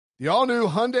The all-new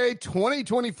Hyundai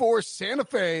 2024 Santa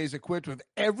Fe is equipped with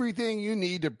everything you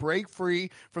need to break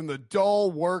free from the dull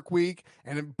work week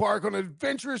and embark on an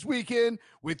adventurous weekend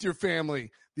with your family.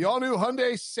 The all-new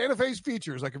Hyundai Santa Fe's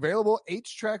features like available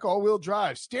H-Track all-wheel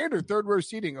drive, standard third-row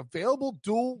seating, available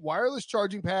dual wireless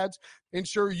charging pads,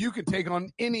 ensure you can take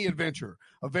on any adventure.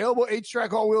 Available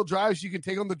H-Track all-wheel drives, you can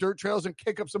take on the dirt trails and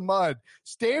kick up some mud.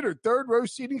 Standard third-row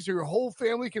seating so your whole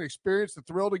family can experience the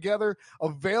thrill together.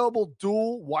 Available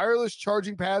dual wireless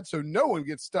charging pads so no one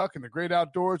gets stuck in the great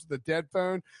outdoors with a dead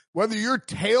phone. Whether you're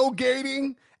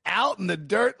tailgating out in the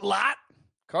dirt lot,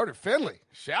 Carter Finley,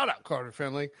 shout out Carter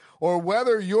Finley, or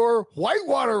whether you're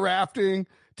whitewater rafting,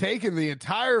 taking the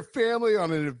entire family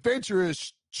on an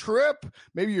adventurous trip,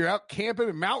 maybe you're out camping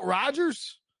at Mount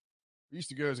Rogers. I used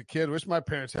to go as a kid. Wish my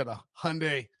parents had a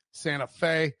Hyundai Santa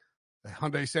Fe. The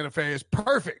Hyundai Santa Fe is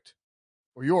perfect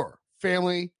for your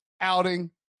family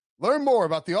outing. Learn more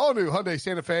about the all-new Hyundai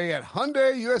Santa Fe at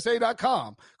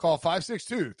HyundaiUSA.com. Call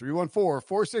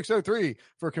 562-314-4603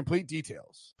 for complete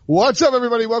details. What's up,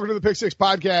 everybody? Welcome to the Pick Six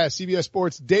Podcast, CBS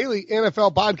Sports Daily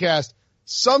NFL Podcast.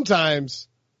 Sometimes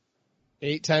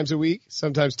 8 times a week,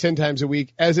 sometimes 10 times a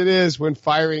week, as it is when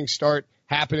firings start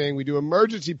happening. We do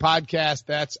emergency podcasts.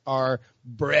 That's our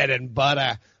bread and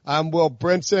butter. I'm Will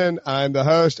Brinson. I'm the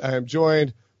host. I am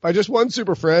joined by just one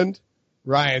super friend,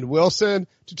 Ryan Wilson,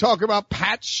 to talk about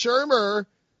Pat Shurmur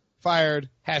fired,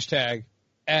 hashtag,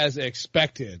 as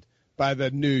expected by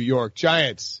the New York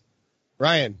Giants.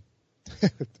 Ryan,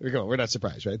 there we go. We're not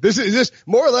surprised, right? Is this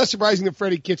more or less surprising than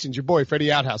Freddie Kitchens, your boy,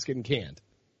 Freddie Outhouse, getting canned?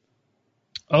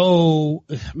 Oh,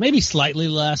 maybe slightly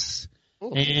less,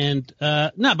 and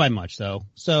not by much, though.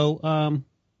 So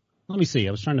let me see.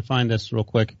 I was trying to find this real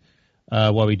quick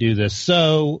while we do this.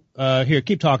 So here,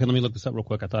 keep talking. Let me look this up real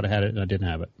quick. I thought I had it, and I didn't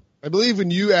have it. I believe when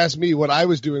you asked me what I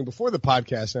was doing before the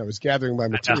podcast and I was gathering my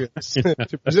materials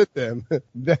to present them,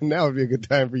 then now would be a good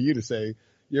time for you to say,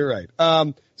 you're right.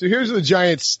 So here's the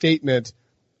Giants' statement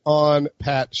on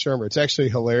Pat Shurmur. It's actually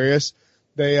hilarious.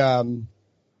 They are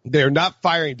not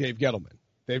firing Dave Gettleman.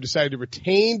 They've decided to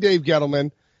retain Dave Gettleman,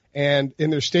 and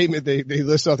in their statement, they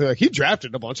list out there like, he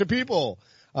drafted a bunch of people.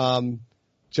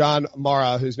 John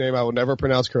Mara, whose name I will never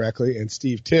pronounce correctly, and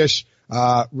Steve Tisch,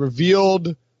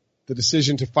 revealed the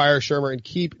decision to fire Shurmur and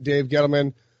keep Dave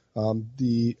Gettleman.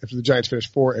 After the Giants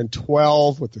finished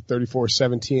 4-12 with the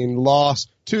 34-17 loss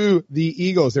to the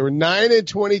Eagles. They were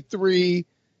 9-23,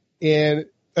 and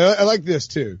I like this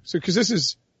too. So, cause this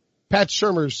is Pat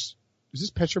Shurmur's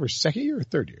second year or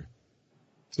third year?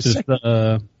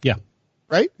 Yeah.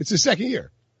 Right? It's his second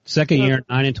year. Second year,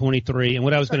 9-23. And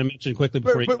what I was going to mention quickly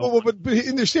before but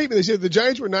in their statement, they said the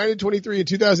Giants were 9-23 in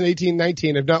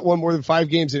 2018-19, have not won more than 5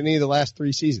 games in any of the last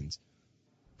 3 seasons.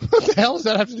 What the hell does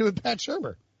that have to do with Pat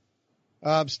Shurmur?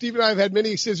 Steve and I have had many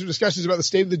extensive discussions about the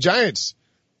state of the Giants.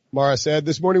 Mara said,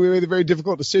 this morning we made a very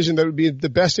difficult decision that would be in the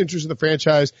best interest of the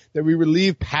franchise that we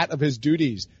relieve Pat of his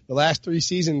duties. The last 3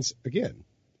 seasons, again,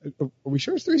 are we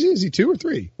sure it's 3 seasons? Is he 2 or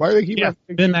 3? Why are they keeping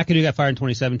Ben McAdoo got fired in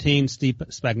 2017. Steve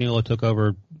Spagnuolo took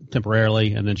over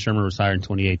temporarily, and then Shurmur was hired in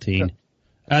 2018.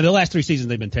 The last 3 seasons,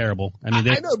 they've been terrible. I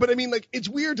know, but like, it's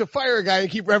weird to fire a guy and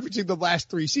keep referencing the last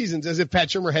 3 seasons as if Pat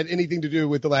Shurmur had anything to do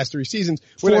with the last 3 seasons.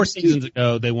 4 seasons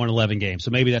ago, they won 11 games.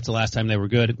 So maybe that's the last time they were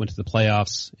good. It went to the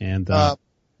playoffs. And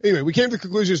anyway, we came to the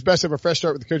conclusion it's best to have a fresh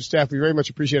start with the coaching staff. We very much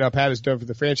appreciate how Pat has done for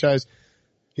the franchise.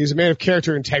 He's a man of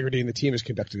character and integrity, and the team has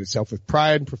conducted itself with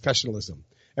pride and professionalism.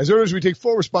 As owners, we take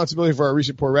full responsibility for our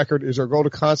recent poor record. It is our goal to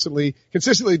consistently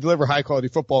deliver high-quality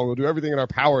football, and we'll do everything in our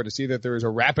power to see that there is a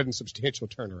rapid and substantial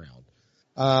turnaround.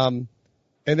 The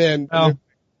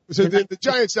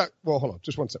Giants, hold on,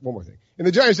 just one more thing. In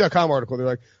the Giants.com article, they're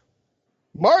like,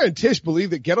 Mara and Tisch believe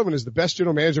that Gettleman is the best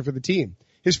general manager for the team.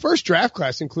 His first draft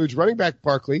class includes running back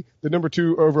Barkley, the number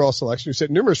 2 overall selection, who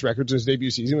set numerous records in his debut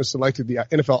season, was selected the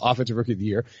NFL Offensive Rookie of the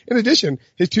Year. In addition,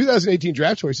 his 2018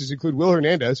 draft choices include Will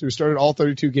Hernandez, who started all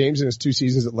 32 games in his 2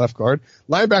 seasons at left guard,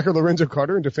 linebacker Lorenzo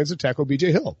Carter, and defensive tackle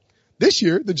B.J. Hill. This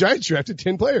year, the Giants drafted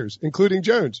 10 players, including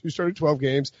Jones, who started 12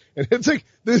 games, and it's like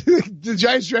the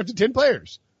Giants drafted 10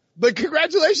 players. Like,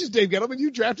 congratulations, Dave Gettleman,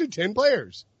 you drafted 10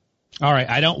 players. All right,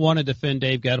 I don't want to defend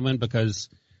Dave Gettleman because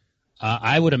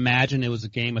I would imagine it was a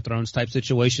Game of Thrones type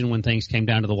situation when things came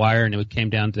down to the wire and it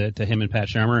came down to him and Pat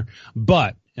Shurmur.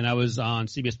 And I was on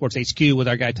CBS Sports HQ with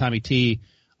our guy Tommy T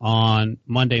on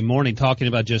Monday morning talking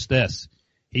about just this.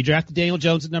 He drafted Daniel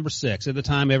Jones at number 6. At the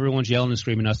time, everyone's yelling and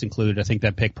screaming, us included. I think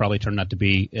that pick probably turned out to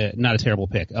be not a terrible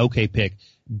pick. Okay pick.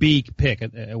 B pick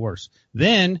at worst.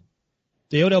 Then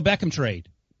the Odell Beckham trade.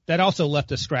 That also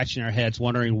left us scratching our heads,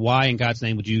 wondering why in God's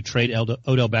name would you trade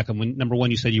Odell Beckham when, number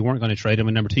 1, you said you weren't going to trade him,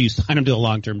 and number 2, you signed him to a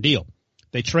long-term deal.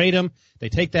 They trade him. They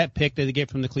take that pick that they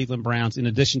get from the Cleveland Browns in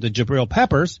addition to Jabril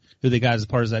Peppers, who they got as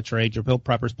part of that trade. Jabril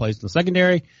Peppers plays in the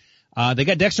secondary. They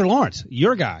got Dexter Lawrence,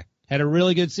 your guy, had a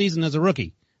really good season as a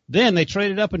rookie. Then they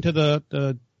traded up into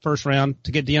the first round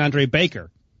to get DeAndre Baker,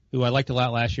 who I liked a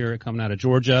lot last year coming out of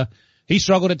Georgia. He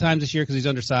struggled at times this year because he's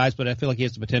undersized, but I feel like he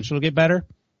has the potential to get better.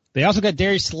 They also got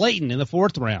Darius Slayton in the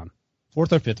fourth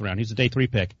or fifth round. He's a day 3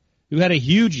 pick, who had a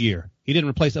huge year. He didn't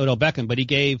replace Odell Beckham, but he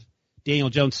gave Daniel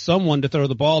Jones someone to throw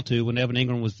the ball to when Evan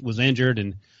Ingram was injured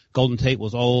and Golden Tate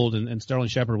was old and Sterling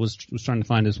Shepard was trying to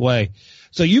find his way.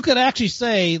 So you could actually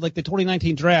say like the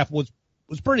 2019 draft was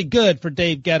pretty good for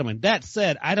Dave Gettleman. That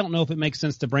said, I don't know if it makes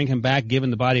sense to bring him back given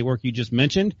the body of work you just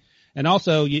mentioned. And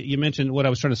also you mentioned what I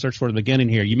was trying to search for at the beginning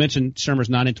here. You mentioned Shurmur's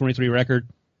 9-23 record.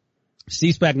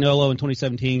 Steve Spagnuolo in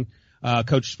 2017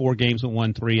 coached 4 games and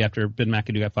won 3 after Ben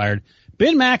McAdoo got fired.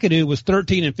 Ben McAdoo was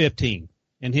 13-15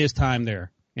 in his time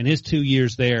there, in his 2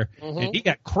 years there, and he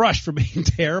got crushed for being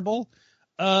terrible.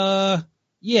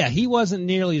 Yeah, he wasn't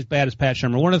nearly as bad as Pat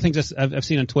Shurmur. One of the things I've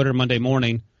seen on Twitter Monday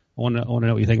morning, I want to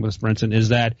know what you think about this, Brinson, is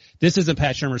that this isn't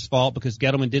Pat Shurmur's fault because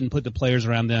Gettleman didn't put the players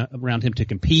around him to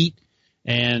compete,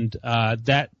 and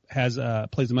that has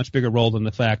plays a much bigger role than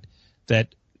the fact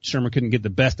that Shurmur couldn't get the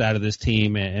best out of this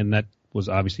team, and that was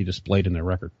obviously displayed in their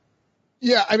record.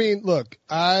 Yeah, I mean, look,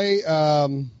 I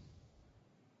don't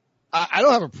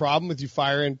have a problem with you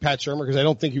firing Pat Shurmur because I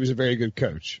don't think he was a very good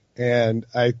coach, and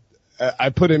I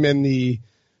put him in the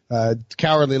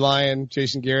cowardly lion,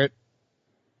 Jason Garrett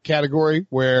category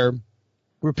where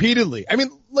repeatedly, I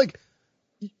mean, like,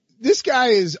 this guy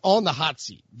is on the hot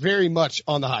seat, very much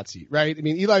on the hot seat, right? I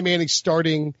mean, Eli Manning's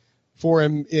starting for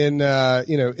him in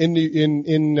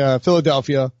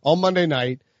Philadelphia on Monday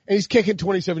night, and he's kicking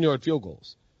 27-yard field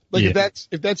goals. Like,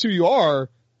 if that's who you are,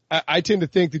 I tend to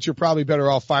think that you're probably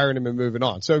better off firing him and moving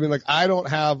on. So, I mean, like, I don't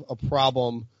have a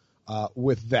problem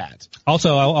with that.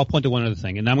 Also, I'll point to one other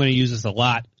thing, and I'm going to use this a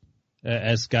lot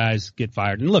as guys get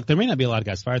fired. And look, there may not be a lot of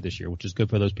guys fired this year, which is good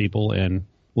for those people, and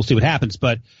we'll see what happens.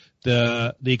 But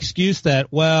the excuse that,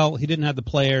 well, he didn't have the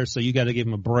players, so you got to give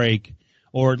him a break,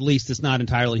 or at least it's not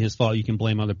entirely his fault. You can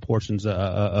blame other portions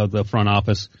of the front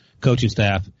office coaching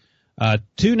staff.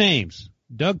 2 names,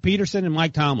 Doug Peterson and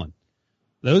Mike Tomlin.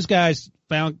 Those guys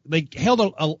they held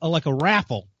a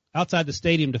raffle outside the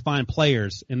stadium to find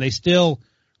players, and they still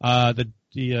the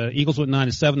Eagles went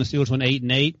 9-7, the Steelers went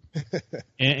 8-8,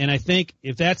 and I think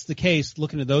if that's the case,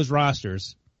 looking at those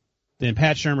rosters, then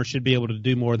Pat Shurmur should be able to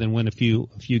do more than win a few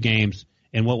games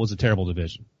in what was a terrible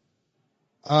division.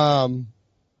 I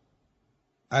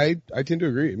tend to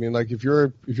agree. I mean, like, if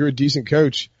you're a decent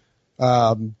coach,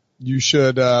 you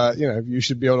should you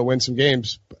should be able to win some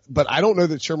games. But I don't know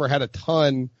that Shurmur had a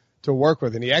ton to work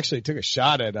with, and he actually took a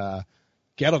shot at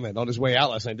Gettleman on his way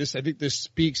out last night. I think this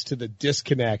speaks to the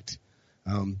disconnect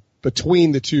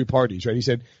between the two parties, right?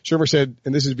 Shurmur said,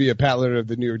 and this is via Pat Leonard of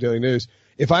the New York Daily News,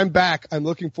 "If I'm back, I'm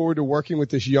looking forward to working with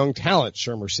this young talent,"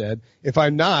 Shurmur said. "If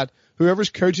I'm not, whoever's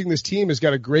coaching this team has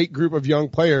got a great group of young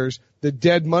players. The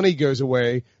dead money goes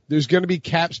away. There's going to be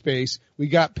cap space. We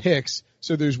got picks.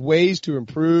 So there's ways to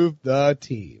improve the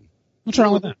team." What's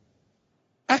wrong with that?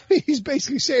 I mean, he's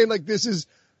basically saying, like, this is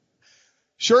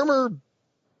Shurmur.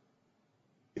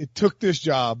 It took this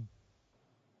job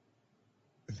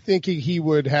thinking he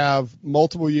would have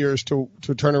multiple years to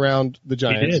turn around the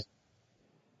Giants.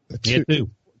 He did. 2.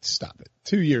 Stop it.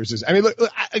 2 years is, I mean, look,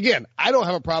 again, I don't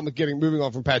have a problem with moving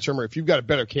on from Pat Shurmur if you've got a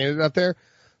better candidate out there,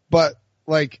 but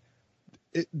like,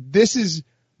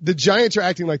 the Giants are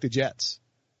acting like the Jets.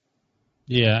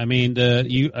 Yeah, I mean,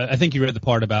 I think you read the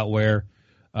part about where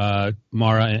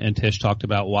Mara and Tisch talked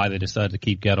about why they decided to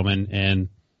keep Gettleman, and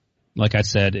like I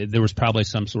said, there was probably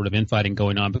some sort of infighting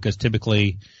going on because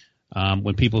typically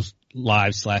when people's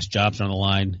lives / jobs are on the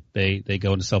line, they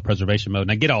go into self-preservation mode,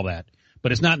 and I get all that.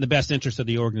 But it's not in the best interest of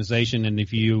the organization, and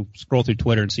if you scroll through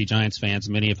Twitter and see Giants fans,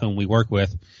 many of whom we work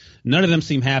with, none of them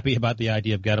seem happy about the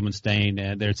idea of Gettleman staying,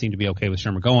 and they seem to be okay with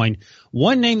Shurmur going.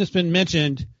 One name that's been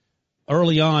mentioned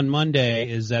early on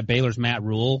Monday is that Baylor's Matt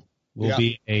Rule will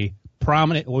be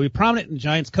prominent in the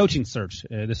Giants coaching search.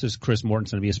 This is Chris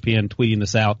Mortensen of ESPN tweeting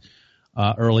this out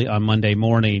early on Monday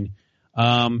morning.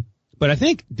 But I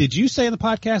think, did you say in the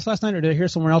podcast last night, or did I hear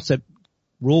somewhere else that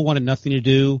Rule wanted nothing to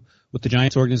do with the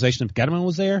Giants organization if Gettleman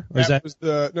was there? Or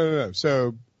No.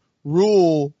 So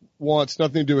Rule wants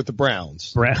nothing to do with the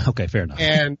Browns. Okay, fair enough.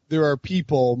 And there are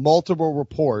multiple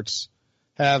reports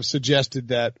have suggested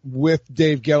that with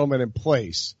Dave Gettleman in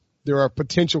place, there are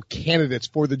potential candidates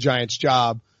for the Giants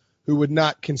job who would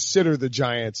not consider the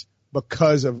Giants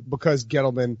because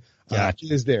Gettleman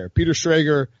is there. Peter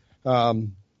Schrager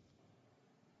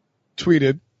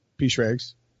tweeted, P.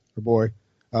 Schrags, our boy,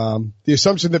 The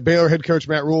assumption that Baylor head coach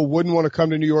Matt Rule wouldn't want to come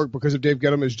to New York because of Dave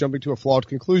Gettleman is jumping to a flawed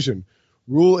conclusion.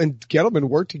 Rule and Gettleman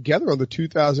worked together on the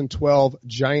 2012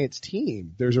 Giants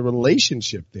team. There's a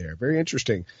relationship there. Very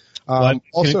interesting.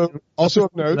 Also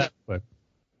of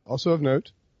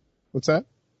note. What's that?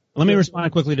 Let me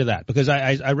respond quickly to that because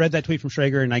I read that tweet from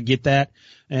Schrager and I get that.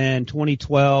 And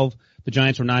 2012, the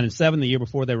Giants were 9-7. The year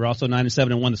before, they were also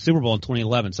 9-7 and won the Super Bowl in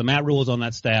 2011. So Matt Rule is on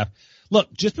that staff.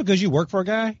 Look, just because you work for a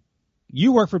guy,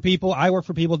 you work for people, I work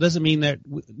for people, doesn't mean that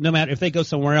no matter if they go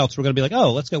somewhere else, we're going to be like,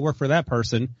 oh, let's go work for that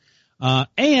person.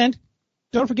 And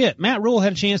don't forget, Matt Rule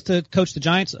had a chance to coach the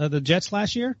Jets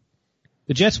last year.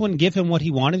 The Jets wouldn't give him what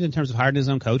he wanted in terms of hiring his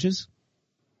own coaches.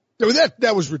 No,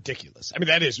 that was ridiculous. I mean,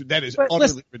 that is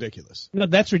utterly ridiculous. No,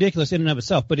 that's ridiculous in and of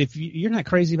itself. But if you're not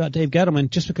crazy about Dave Gettleman,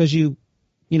 just because he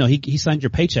signed your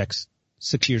paychecks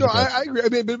 6 years ago. I agree. I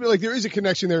mean, but like there is a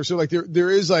connection there. So like there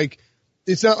is like,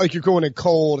 it's not like you're going in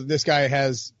cold and this guy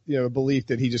has, a belief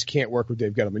that he just can't work with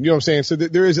Dave Gettleman. You know what I'm saying? So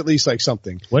there is at least like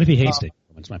something. What if he hates Dave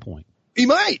Gettleman? That's my point. He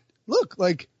might. Look,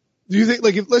 like, do you think,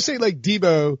 like, if, let's say like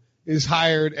Debo is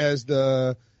hired as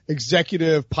the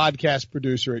executive podcast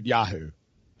producer at Yahoo.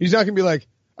 He's not going to be like,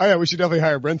 oh yeah, we should definitely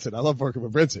hire Brinson. I love working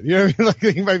with Brinson. You know what I mean?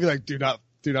 Like, he might be like, do not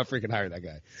freaking hire that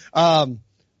guy.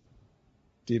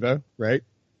 Debo, right?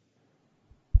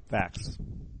 Facts.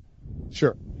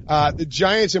 Sure. The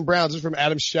Giants and Browns, this is from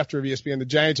Adam Schefter of ESPN. The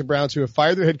Giants and Browns, who have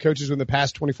fired their head coaches within the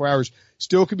past 24 hours,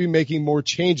 still could be making more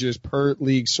changes per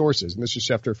league sources. And this is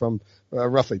Schefter from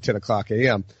roughly 10 o'clock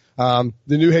a.m. The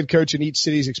new head coach in each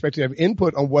city is expected to have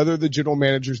input on whether the general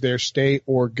managers there stay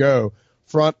or go.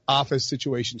 Front office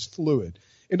situations fluid.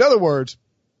 In other words,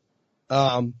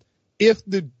 if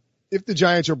the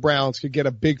Giants or Browns could get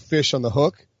a big fish on the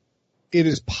hook, it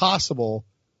is possible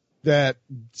that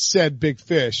said big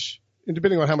fish, and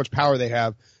depending on how much power they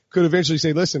have, could eventually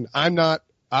say, listen,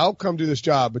 I'll come do this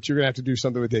job, but you're going to have to do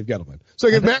something with Dave Gettleman. So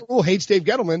if Matt Rule hates Dave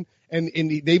Gettleman and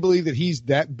they believe that he's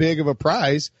that big of a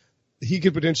prize, he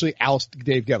could potentially oust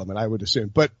Dave Gettleman, I would assume.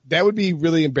 But that would be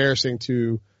really embarrassing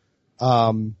to,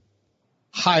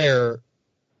 hire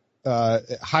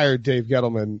Dave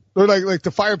Gettleman, or like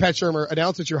to fire Pat Shurmur,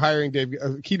 announce that you're hiring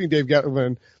keeping Dave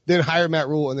Gettleman, then hire Matt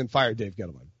Rule and then fire Dave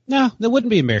Gettleman. No, that wouldn't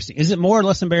be embarrassing. Is it more or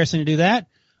less embarrassing to do that,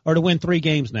 or to win 3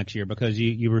 games next year because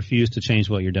you refuse to change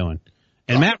what you're doing?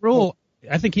 And Matt Rule,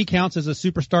 I think he counts as a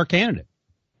superstar candidate.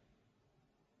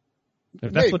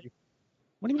 If that's what do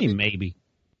you mean maybe?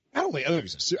 I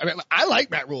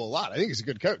like Matt Rule a lot. I think he's a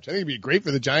good coach. I think he'd be great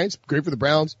for the Giants, great for the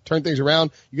Browns, turn things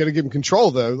around. You got to give him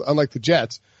control though, unlike the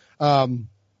Jets. I don't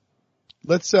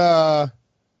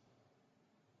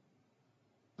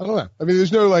know. I mean,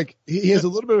 there's no like, he has a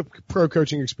little bit of pro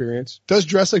coaching experience, does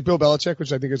dress like Bill Belichick,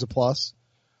 which I think is a plus.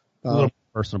 A little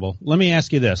personable. Let me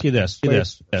ask you this.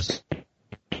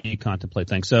 You contemplate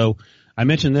things. So I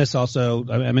mentioned this also.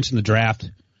 I mentioned the draft,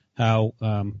 how,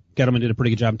 Gettleman did a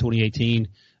pretty good job in 2018.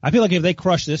 I feel like if they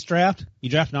crush this draft, you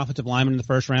draft an offensive lineman in the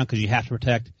first round because you have to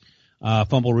protect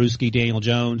Fumblerooski, Daniel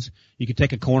Jones. You could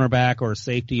take a cornerback or a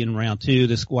safety in round 2.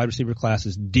 This wide receiver class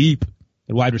is deep.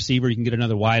 At wide receiver, you can get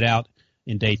another wideout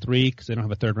in day 3 because they don't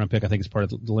have a 3rd round pick. I think it's part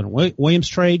of the Leonard Williams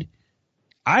trade.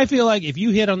 I feel like if you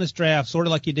hit on this draft sort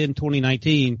of like you did in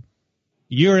 2019,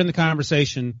 you're in the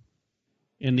conversation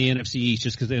in the NFC East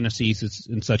just because the NFC East is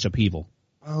in such upheaval.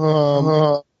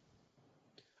 I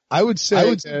would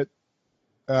say that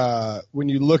when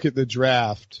you look at the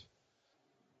draft,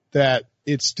 that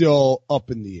it's still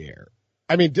up in the air.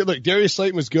 I mean, look, Darius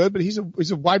Slayton was good, but he's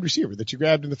a wide receiver that you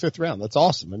grabbed in the 5th round. That's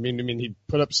awesome. I mean, he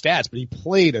put up stats, but he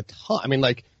played a ton. I mean,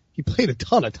 like, he played a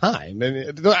ton of time.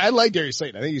 And I like Darius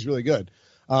Slayton. I think he's really good.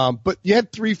 But you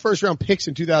had 3 first-round picks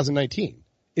in 2019.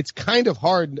 It's kind of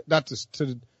hard not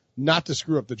to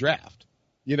screw up the draft,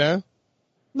 you know?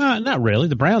 No, not really.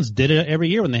 The Browns did it every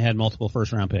year when they had multiple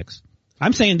first-round picks.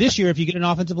 I'm saying this year, if you get an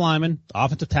offensive lineman,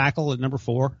 offensive tackle at number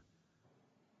 4,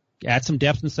 add some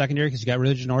depth in the secondary because you got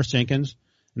rid of Janoris Jenkins,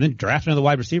 and then draft another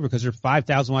wide receiver because there are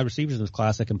 5,000 wide receivers in this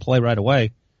class that can play right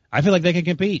away. I feel like they can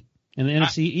compete in the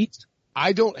NFC East.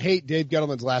 I don't hate Dave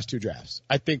Gettleman's last 2 drafts.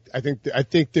 I think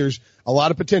there's a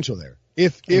lot of potential there.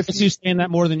 If who's saying that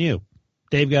more than you,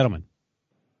 Dave Gettleman?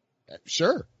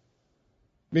 Sure.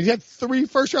 I mean, he had 3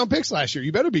 first-round picks last year.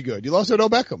 You better be good. You lost Odell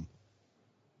Beckham.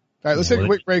 All right, let's take a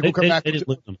quick break. We'll come back. They just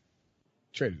lose him.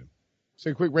 Traded him. Let's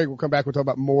take a quick break. We'll come back. We'll talk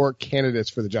about more candidates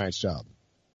for the Giants job.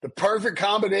 The perfect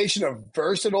combination of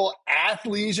versatile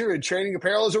athleisure and training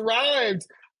apparel has arrived.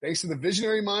 Thanks to the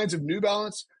visionary minds of New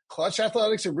Balance, Clutch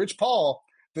Athletics, and Rich Paul,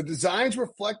 the designs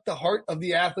reflect the heart of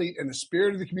the athlete and the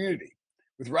spirit of the community.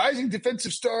 With rising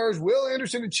defensive stars Will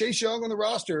Anderson and Chase Young on the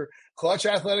roster, Clutch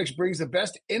Athletics brings the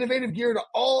best innovative gear to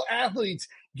all athletes,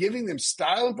 giving them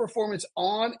style and performance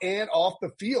on and off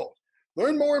the field.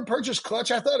 Learn more and purchase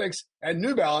Clutch Athletics at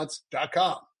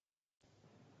NewBalance.com.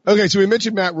 Okay, so we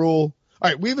mentioned Matt Rule. All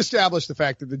right, we've established the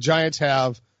fact that the Giants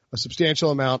have a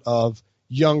substantial amount of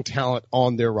young talent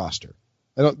on their roster.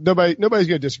 Nobody's going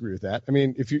to disagree with that. I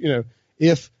mean,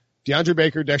 if DeAndre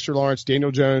Baker, Dexter Lawrence,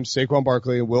 Daniel Jones, Saquon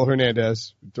Barkley, and Will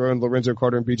Hernandez, throw in Lorenzo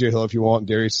Carter and B.J. Hill if you want, and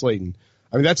Darius Slayton.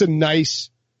 I mean, that's a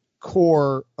nice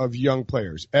core of young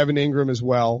players. Evan Ingram as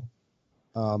well.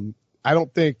 I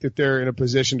don't think that they're in a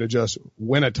position to just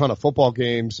win a ton of football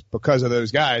games because of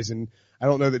those guys. And I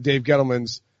don't know that Dave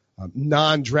Gettleman's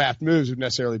non-draft moves have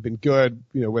necessarily been good,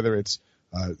 whether it's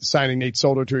signing Nate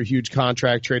Solder to a huge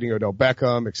contract, trading Odell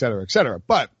Beckham, et cetera, et cetera.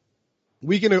 But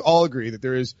we can all agree that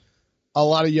there is a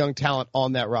lot of young talent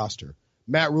on that roster.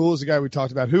 Matt Rule is the guy we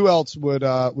talked about. Who else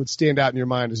would stand out in your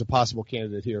mind as a possible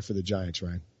candidate here for the Giants,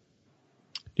 Ryan?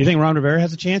 Do you think Ron Rivera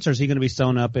has a chance, or is he going to be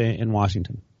sewn up in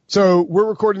Washington? So we're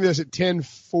recording this at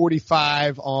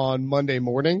 10:45 on Monday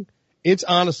morning. It's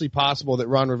honestly possible that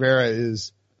Ron Rivera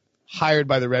is hired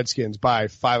by the Redskins by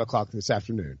 5:00 this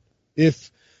afternoon.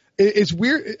 If it's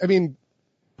weird, I mean,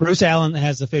 Bruce Allen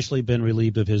has officially been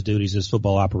relieved of his duties as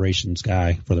football operations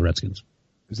guy for the Redskins.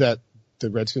 Is that the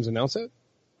Redskins announce it?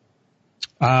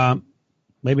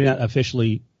 Maybe not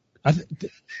officially.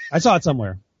 I saw it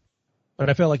somewhere, but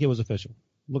I felt like it was official.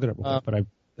 Look it up, but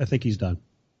I think he's done.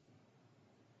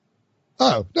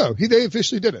 Oh no, they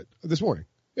officially did it this morning.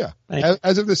 Yeah,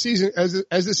 as of the season, as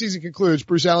the season concludes,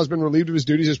 Bruce Allen has been relieved of his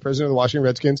duties as president of the Washington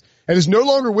Redskins and is no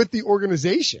longer with the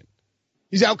organization.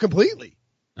 He's out completely.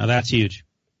 Now that's huge.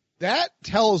 That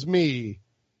tells me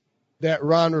that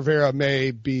Ron Rivera may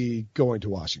be going to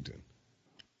Washington.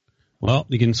 Well,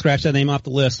 you can scratch that name off the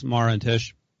list, Mara and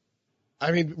Tish.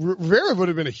 I mean, Rivera would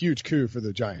have been a huge coup for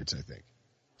the Giants, I think.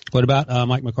 What about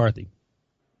Mike McCarthy?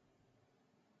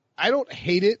 I don't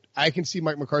hate it. I can see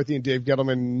Mike McCarthy and Dave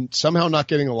Gettleman somehow not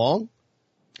getting along.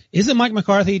 Isn't Mike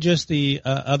McCarthy just the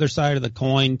other side of the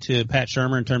coin to Pat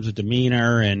Shurmur in terms of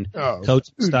demeanor and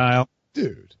coaching style?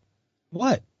 Dude.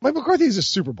 What? Mike McCarthy is a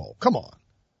Super Bowl. Come on.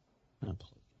 Oh,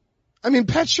 I mean,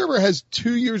 Pat Shurmur has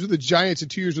 2 years with the Giants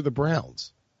and 2 years with the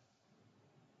Browns.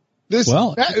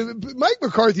 Mike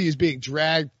McCarthy is being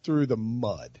dragged through the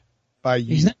mud by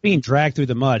you. He's not being dragged through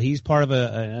the mud. He's part of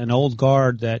an old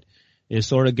guard that is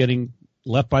sort of getting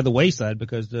left by the wayside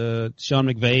because Sean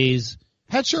McVay's.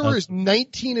 Pat Shurmur is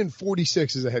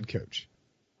 19-46 as a head coach.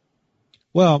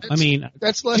 Well,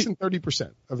 that's less than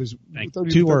 30% of his.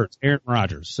 2 words, Aaron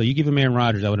Rodgers. So you give him Aaron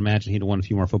Rodgers, I would imagine he'd have won a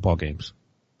few more football games.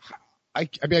 I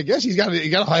guess he had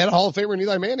a Hall of Famer in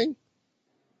Eli Manning.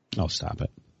 Oh, stop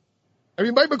it. I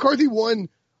mean, Mike McCarthy won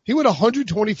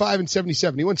 125 and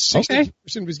 77. He won 60%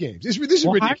 of his games. This is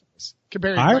ridiculous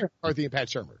comparing Mike McCarthy and Pat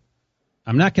Shurmur.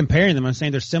 I'm not comparing them. I'm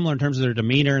saying they're similar in terms of their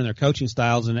demeanor and their coaching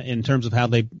styles and in terms of how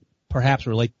they perhaps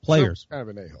relate to players. Kind of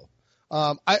an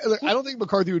a-hole. I don't think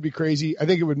McCarthy would be crazy. I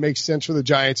think it would make sense for the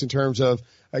Giants in terms of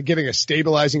getting a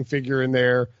stabilizing figure in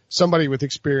there, somebody with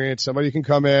experience, somebody who can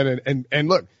come in and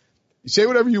look, you say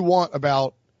whatever you want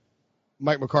about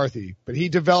Mike McCarthy, but he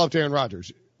developed Aaron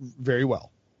Rodgers very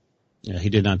well. Yeah, he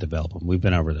did not develop him. We've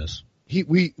been over this.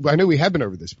 I know we have been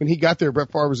over this. When he got there,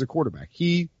 Brett Favre was a quarterback.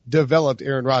 He developed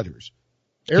Aaron Rodgers.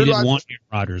 He didn't want Aaron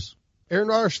Rodgers.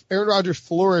 Aaron Rodgers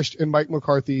flourished in Mike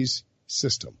McCarthy's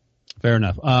system. Fair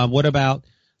enough. What about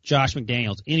Josh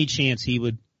McDaniels? Any chance he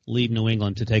would leave New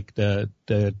England to take the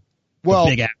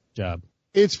big job?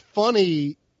 It's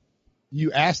funny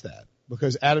you asked that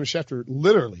because Adam Schefter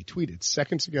literally tweeted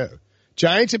seconds ago.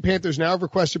 Giants and Panthers now have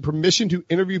requested permission to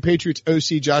interview Patriots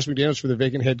OC Josh McDaniels for the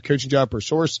vacant head coaching job per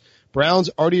source. Browns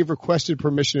already have requested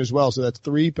permission as well, so that's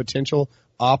 3 potential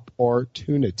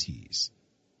opportunities.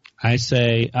 I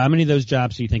say, how many of those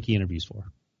jobs do you think he interviews for?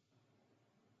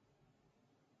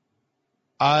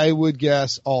 I would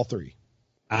guess all 3.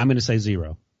 I'm going to say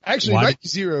 0. Actually, it might be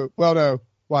 0. Well, no.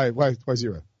 Why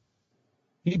 0?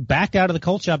 He backed out of the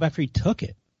Colts job after he took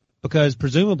it because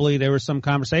presumably there was some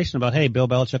conversation about, hey, Bill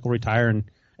Belichick will retire in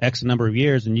X number of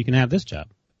years and you can have this job.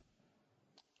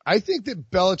 I think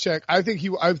that Belichick, I think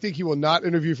he will not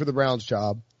interview for the Browns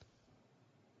job.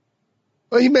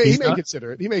 Well, he may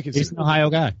consider it. He's an Ohio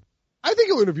guy. I think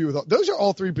he'll interview with those are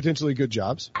all 3 potentially good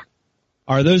jobs.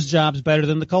 Are those jobs better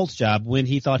than the Colts job when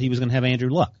he thought he was going to have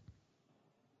Andrew Luck?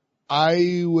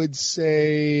 I would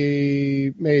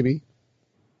say maybe.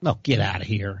 No, get out of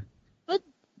here.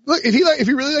 Look, if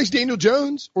he really likes Daniel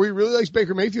Jones, or he really likes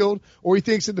Baker Mayfield, or he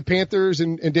thinks that the Panthers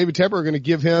and David Tepper are going to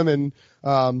give him and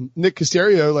Nick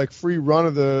Caserio like free run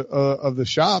of the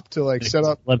shop to like set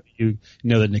up. Let you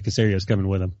know that Nick Caserio is coming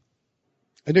with him.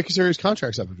 And Nick Caserio's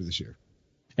contract's up after this year.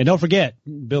 And don't forget,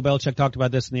 Bill Belichick talked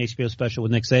about this in the HBO special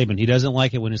with Nick Saban. He doesn't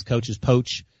like it when his coaches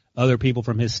poach other people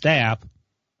from his staff.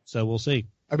 So we'll see.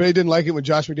 I bet he didn't like it when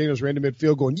Josh McDaniels ran to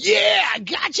midfield going, "Yeah, I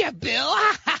gotcha,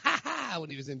 Bill," when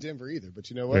he was in Denver either. But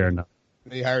you know what? Fair enough.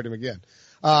 And he hired him again.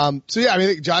 So yeah, I mean,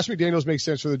 I think Josh McDaniels makes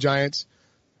sense for the Giants.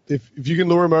 If you can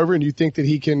lure him over and you think that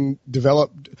he can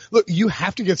develop, look, you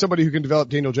have to get somebody who can develop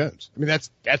Daniel Jones. I mean, that's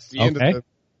the end of the.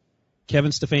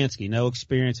 Kevin Stefanski, no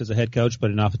experience as a head coach,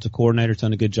 but an offensive coordinator,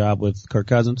 done a good job with Kirk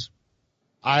Cousins.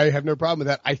 I have no problem with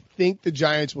that. I think the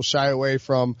Giants will shy away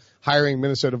from hiring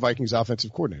Minnesota Vikings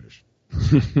offensive coordinators.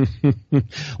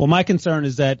 Well, my concern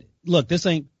is that, look, this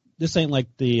ain't like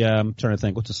the, I'm trying to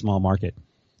think, what's a small market?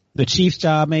 The Chiefs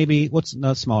job, maybe. What's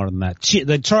not smaller than that?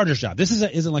 The Chargers job. This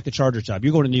isn't like the Chargers job.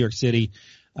 You're going to New York City,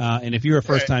 and if you're a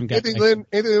first time guy. Anthony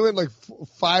Lynn like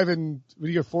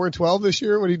 4-12 this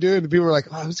year. What he did? And people were like,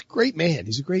 "Oh, he's a great man.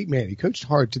 He's a great man. He coached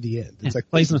hard to the end." It's like,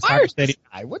 plays in the soccer stadium.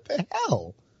 What the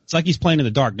hell? It's like he's playing in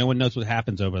the dark. No one knows what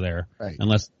happens over there, right?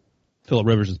 Unless Phillip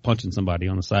Rivers is punching somebody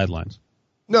on the sidelines.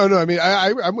 No. I mean,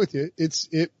 I'm with you.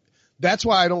 That's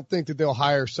why I don't think that they'll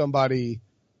hire somebody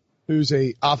who's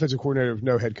a offensive coordinator with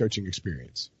no head coaching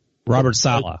experience. Robert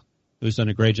Saleh, who's done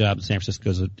a great job in San Francisco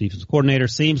as a defensive coordinator,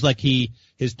 seems like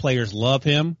his players love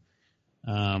him.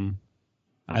 I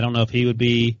don't know if he would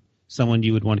be someone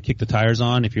you would want to kick the tires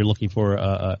on if you're looking for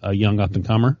a young up and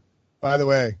comer. By the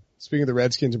way, speaking of the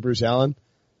Redskins and Bruce Allen,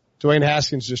 Dwayne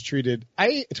Haskins just tweeted,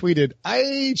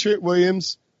 Trent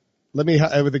Williams,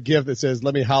 with a gift that says,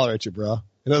 "Let me holler at you, bro."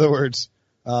 In other words,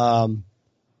 let's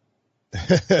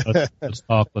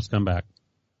talk. Let's come back.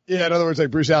 Yeah, in other words, like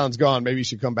Bruce Allen's gone. Maybe you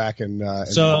should come back and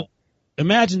so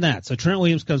imagine that. So Trent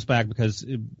Williams comes back because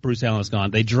Bruce Allen is gone.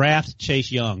 They draft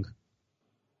Chase Young.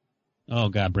 Oh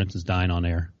God, Brinson's dying on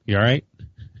air. You all right?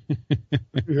 You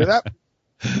hear that?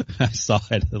 I saw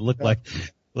it. It looked like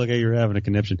you were having a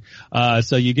conniption.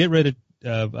 So you get rid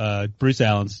of Bruce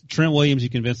Allen's. Trent Williams you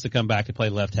convinced to come back to play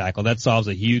left tackle. That solves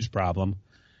a huge problem.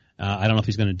 I don't know if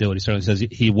he's going to do it. He certainly says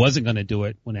he wasn't going to do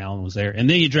it when Allen was there. And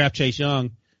then you draft Chase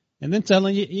Young, and then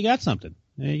suddenly you got something.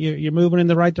 You're moving in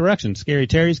the right direction. Scary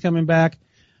Terry's coming back.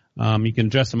 You can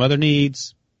address some other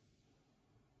needs.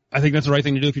 I think that's the right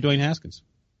thing to do if you're Dwayne Haskins.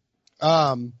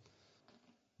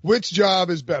 Which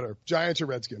job is better, Giants or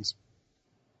Redskins?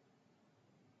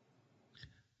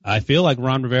 I feel like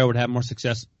Ron Rivera would have more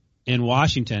success in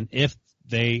Washington if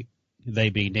they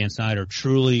being Dan Snyder,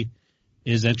 truly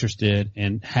is interested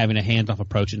in having a hands-off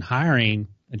approach and hiring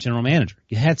a general manager.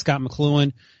 You had Scott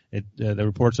McCloughan. The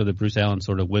reports are that Bruce Allen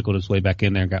sort of wiggled his way back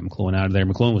in there and got McCloughan out of there.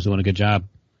 McCloughan was doing a good job.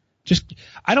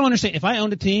 I don't understand. If I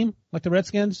owned a team like the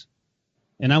Redskins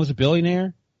and I was a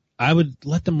billionaire, I would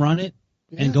let them run it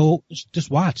and go just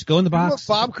watch. Go in the box.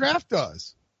 What Bob Kraft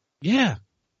does. Yeah.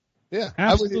 Yeah.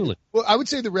 Absolutely. I would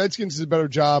say the Redskins is a better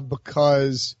job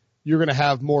because you're going to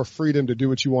have more freedom to do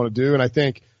what you want to do. And I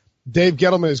think Dave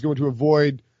Gettleman is going to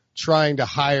avoid trying to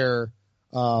hire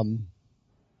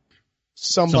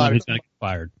somebody who's going to get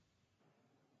fired.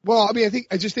 Well, I mean,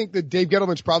 I just think that Dave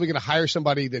Gettleman's probably going to hire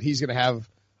somebody that he's going to have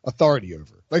authority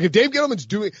over. Like if Dave Gettleman's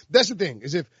that's the thing,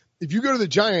 is if you go to the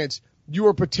Giants, you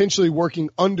are potentially working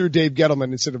under Dave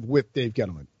Gettleman instead of with Dave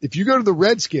Gettleman. If you go to the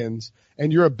Redskins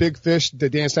and you're a big fish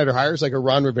that Dan Snyder hires, like a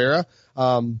Ron Rivera,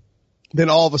 then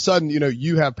all of a sudden,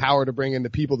 you have power to bring in the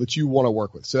people that you want to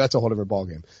work with. So that's a whole different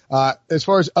ballgame. As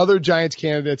far as other Giants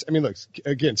candidates, I mean, look,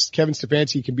 again, Kevin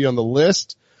Stefanski can be on the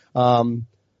list.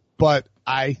 But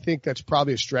I think that's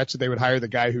probably a stretch that they would hire the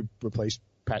guy who replaced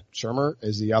Pat Shurmur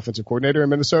as the offensive coordinator in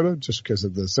Minnesota just because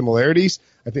of the similarities.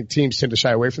 I think teams tend to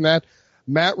shy away from that.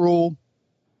 Matt Rule,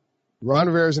 Ron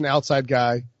Rivera is an outside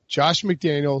guy, Josh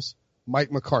McDaniels,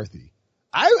 Mike McCarthy.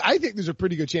 I think there's a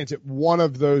pretty good chance that one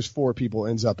of those four people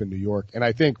ends up in New York, and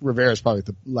I think Rivera is probably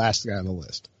the last guy on the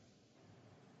list.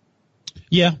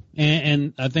 Yeah,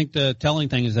 and I think the telling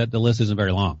thing is that the list isn't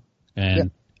very long.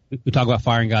 And we talk about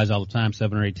firing guys all the time,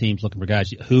 7 or 8 teams looking for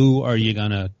guys. Who are you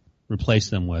going to replace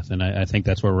them with? And I think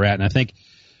that's where we're at. And I think,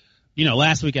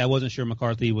 last week I wasn't sure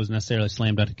McCarthy was necessarily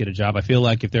slammed out to get a job. I feel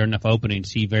like if there are enough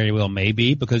openings, he very well may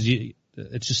be because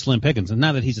it's just slim pickings. And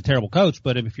not that he's a terrible coach,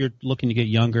 but if you're looking to get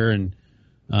younger and,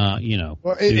 Well,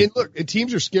 and look,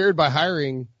 teams are scared by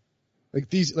hiring. Like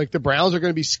the Browns are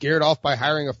going to be scared off by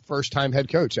hiring a first-time head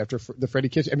coach after the Freddie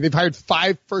Kitchens. I mean, they've hired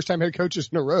 5 first-time head coaches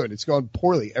in a row, and it's gone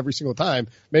poorly every single time.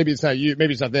 Maybe it's not you,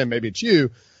 maybe it's not them, maybe it's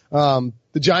you.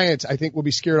 The Giants, I think, will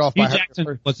be scared off Hugh by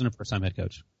Jackson wasn't a first-time head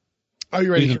coach. Oh,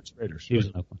 you're right. He coached the Raiders. He was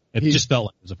in Oakland. It just felt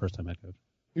like he was a first-time head coach.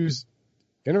 He was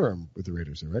interim with the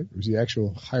Raiders, right? Or was he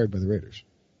actual hired by the Raiders?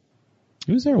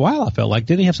 He was there a while, I felt like.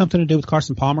 Didn't he have something to do with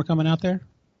Carson Palmer coming out there?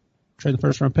 Trade the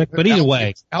first-round pick? But either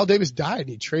way. Al Davis died, and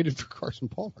he traded for Carson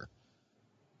Palmer.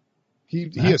 He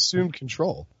assumed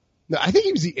control. No, I think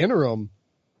he was the interim.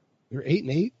 They were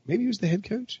 8-8. Maybe he was the head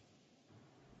coach.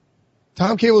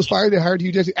 Tom Cable was fired. They hired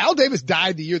Hugh Jackson. Al Davis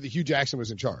died the year that Hugh Jackson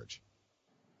was in charge.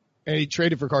 And he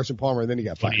traded for Carson Palmer, and then he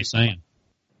got fired. What are you saying?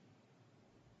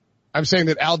 I'm saying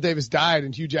that Al Davis died,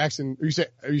 and Hugh Jackson.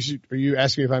 Are you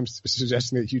asking me if I'm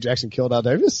suggesting that Hugh Jackson killed Al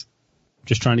Davis?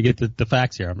 Just trying to get the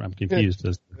facts here. I'm confused.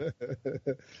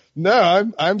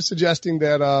 No, I'm suggesting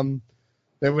that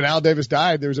that when Al Davis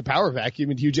died, there was a power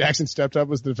vacuum, and Hugh Jackson stepped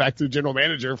up as the de facto general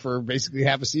manager for basically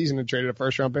half a season and traded a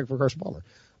first-round pick for Carson Palmer.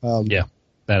 Yeah,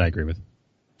 that I agree with.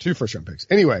 2 first-round picks.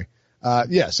 Anyway,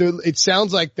 so it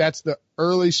sounds like that's the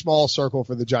early small circle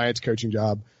for the Giants coaching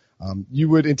job. You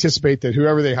would anticipate that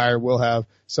whoever they hire will have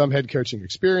some head coaching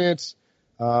experience.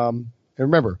 And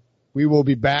remember, we will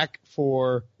be back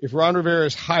if Ron Rivera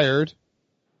is hired,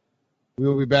 we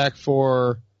will be back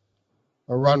for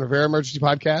a Ron Rivera emergency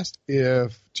podcast.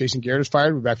 If Jason Garrett is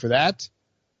fired, we'll be back for that.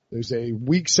 There's a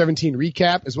week 17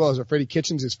 recap as well as a Freddie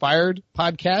Kitchens is fired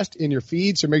podcast in your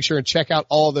feed. So make sure and check out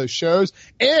all of those shows.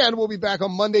 And we'll be back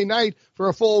on Monday night for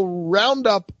a full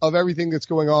roundup of everything that's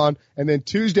going on. And then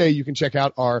Tuesday, you can check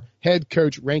out our head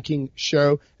coach ranking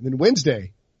show. And then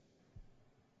Wednesday,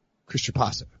 Chris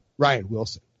Trapassa, Ryan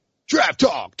Wilson, Draft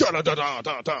Talk. Da, da, da, da,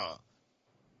 da, da. All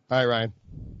right, Ryan.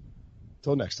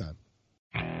 Till next time.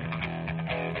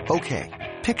 Okay,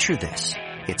 picture this.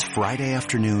 It's Friday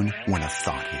afternoon when a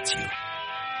thought hits you.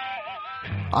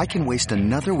 I can waste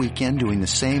another weekend doing the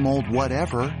same old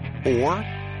whatever, or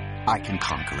I can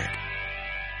conquer it.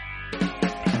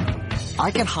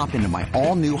 I can hop into my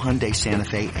all-new Hyundai Santa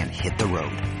Fe and hit the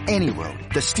road. Any road.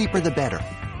 The steeper the better.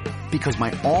 Because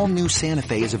my all-new Santa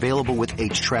Fe is available with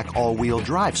H-Track all-wheel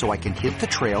drive, so I can hit the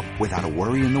trail without a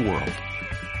worry in the world.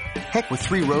 Heck, with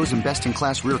 3 rows and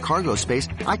best-in-class rear cargo space,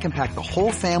 I can pack the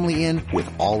whole family in with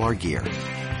all our gear.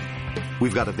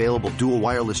 We've got available dual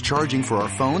wireless charging for our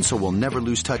phones, so we'll never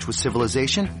lose touch with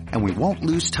civilization, and we won't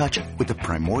lose touch with the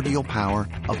primordial power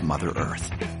of Mother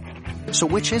Earth. So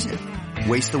which is it?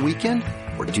 Waste the weekend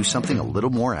or do something a little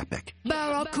more epic?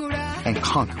 And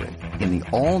conquer it in the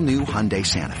all-new Hyundai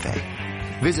Santa Fe.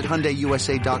 Visit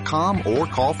HyundaiUSA.com or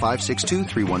call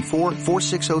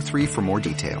 562-314-4603 for more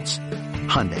details.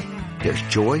 Hyundai, there's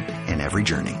joy in every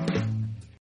journey.